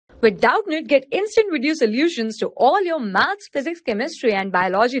With Doubtnut, get instant video solutions to all your maths, physics, chemistry, and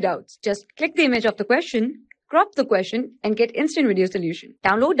biology doubts. Just click the image of the question, crop the question, and get instant video solution.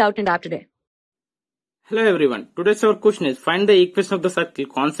 Download Doubtnut app today. Hello everyone. Today's our question is find the equation of the circle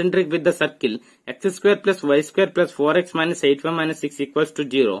concentric with the circle x square plus y square plus 4x minus 8y minus 6 equals to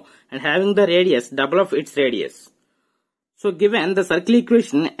 0 and having the radius double of its radius. So given the circle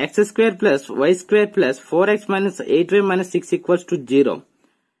equation x square plus y square plus 4x minus 8y minus 6 equals to 0.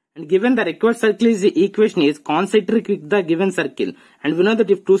 And given the required circle is the equation is concentric with the given circle, and we know that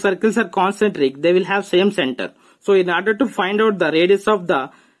if two circles are concentric, they will have same center. So in order to find out the radius of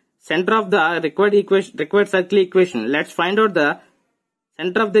the center of the required circle equation, let's find out the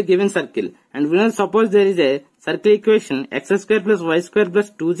center of the given circle. And we know suppose there is a circle equation x square plus y square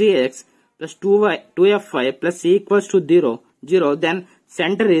plus 2gx plus 2fy plus c equals to 0, then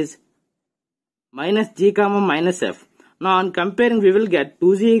center is minus g comma minus f. Now on comparing, we will get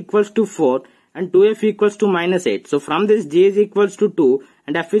 2g equals to 4 and 2f equals to minus 8. So from this, g is equals to 2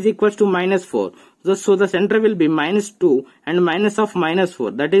 and f is equals to minus 4. So the center will be minus 2 and minus of minus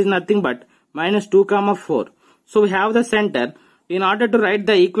 4. That is nothing but minus 2 comma 4. So we have the center. In order to write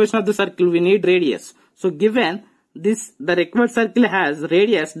the equation of the circle, we need radius. So given this, the required circle has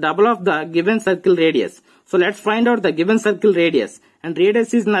radius double of the given circle radius. So let's find out the given circle radius. And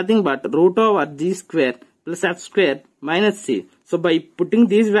radius is nothing but root over g square plus f square minus c. So by putting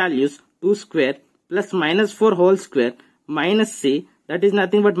these values, 2 square plus minus 4 whole square minus c, that is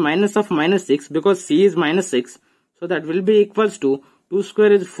nothing but minus of minus 6 because c is minus 6. So that will be equals to 2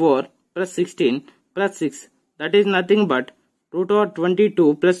 square is 4 plus 16 plus 6. That is nothing but root over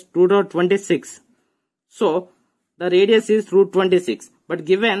 22 plus root over 26. So the radius is root 26. But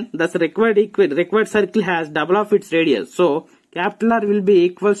given the required circle has double of its radius, so capital R will be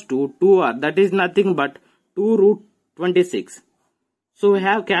equals to 2r. That is nothing but 2 root 26. So we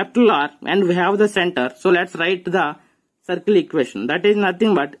have capital R and we have the center. So let's write the circle equation. That is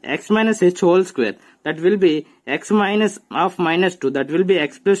nothing but x minus h whole square. That will be x minus of minus 2. That will be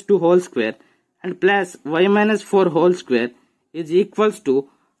x plus 2 whole square. And plus y minus 4 whole square is equals to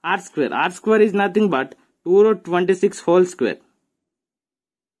r square. R square is nothing but 2 root 26 whole square.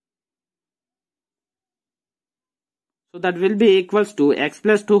 So that will be equals to x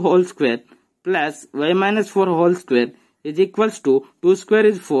plus 2 whole square plus y minus 4 whole square is equals to 2 square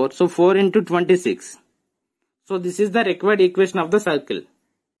is 4. So 4 into 26. So this is the required equation of the circle.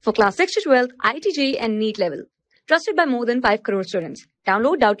 For class 6 to 12, IIT JEE and NEET level. Trusted by more than 5 crore students.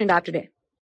 Download Doubtnut app today.